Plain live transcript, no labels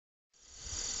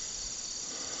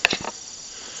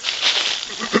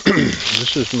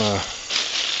This is my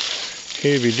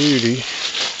heavy duty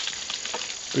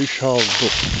bush hog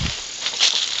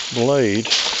blade.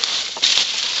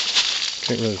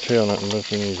 Can't really tell nothing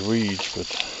left in these weeds, but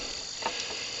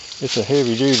it's a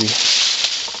heavy duty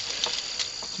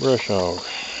brush hog.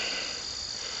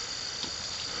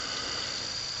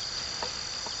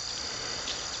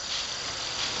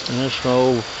 And that's my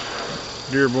old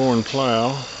Dearborn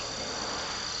plow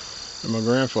that my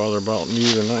grandfather bought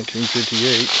new in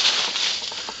 1958.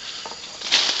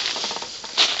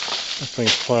 That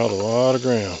thing's plowed a lot of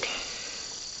ground.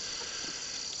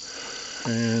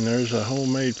 And there's a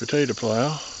homemade potato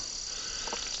plow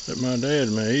that my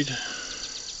dad made.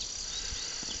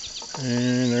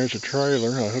 And there's a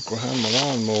trailer I hook behind my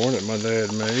lawnmower that my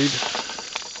dad made.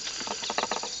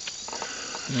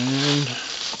 And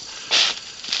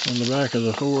on the back of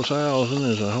the 4000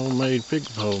 is a homemade pig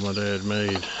pole my dad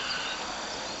made.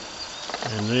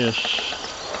 And this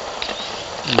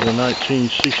is a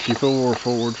 1964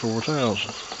 Ford 4000.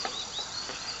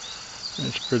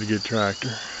 It's a pretty good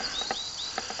tractor.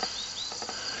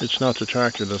 It's not the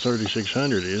tractor the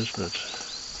 3600 is, but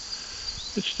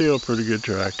it's still a pretty good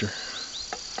tractor.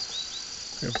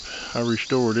 I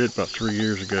restored it about 3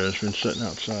 years ago. It's been sitting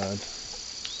outside.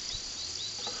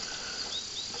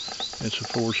 It's a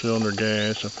 4-cylinder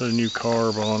gas. I put a new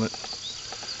carb on it,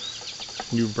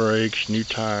 new brakes, new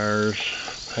tires,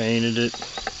 painted it,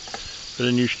 put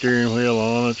a new steering wheel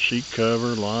on it, seat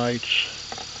cover, lights,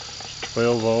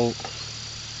 12 volt.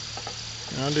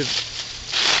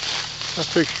 I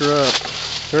fixed her up.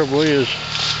 Trouble is,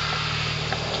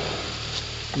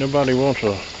 nobody wants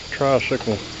a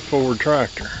tricycle Ford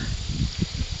tractor.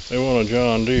 They want a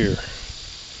John Deere. I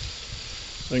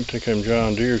think take them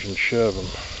John Deeres and shove them.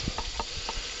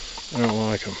 I don't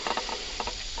like them.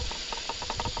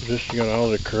 This got all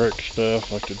the correct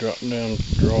stuff, like the drop down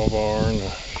drawbar and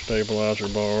the stabilizer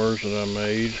bars that I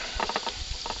made.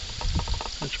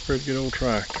 It's a pretty good old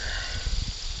tractor.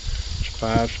 It's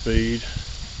 5-speed.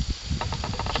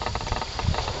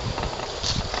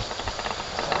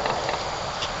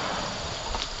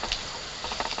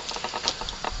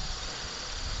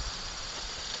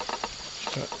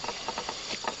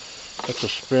 Got the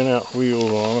spin out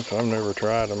wheels on it. I've never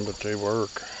tried them, but they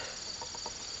work.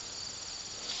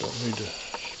 Don't need to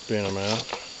spin them out.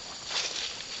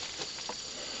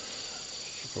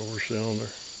 It's a 4-cylinder.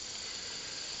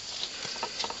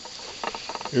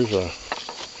 Here's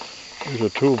a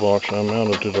toolbox I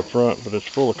mounted to the front, but it's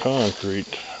full of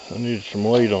concrete. I needed some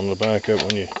weight on the back up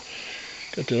when you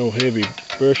got that old heavy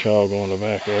brush hog on the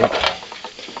back of it.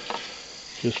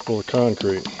 Just full of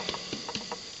concrete.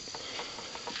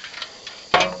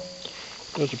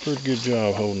 Does a pretty good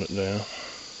job holding it down.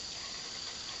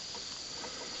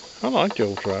 I like the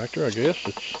old tractor. I guess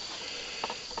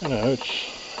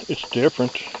it's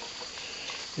different.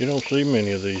 You don't see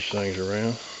many of these things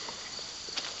around.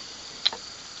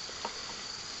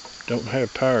 Don't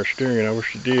have power steering. I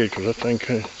wish it did, because I think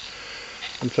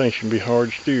them things can be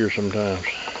hard to steer sometimes.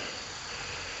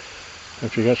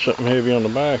 If you got something heavy on the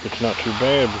back, it's not too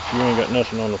bad, but if you ain't got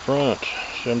nothing on the front,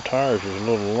 them tires is a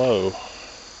little low.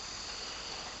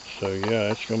 So yeah,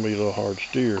 it's going to be a little hard to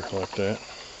steer like that.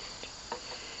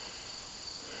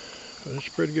 But it's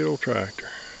a pretty good old tractor.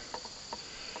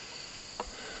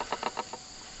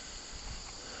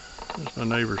 That's my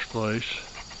neighbor's place.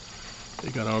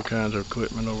 They got all kinds of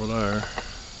equipment over there.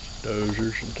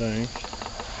 Dozers and things.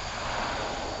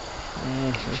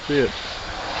 That's it.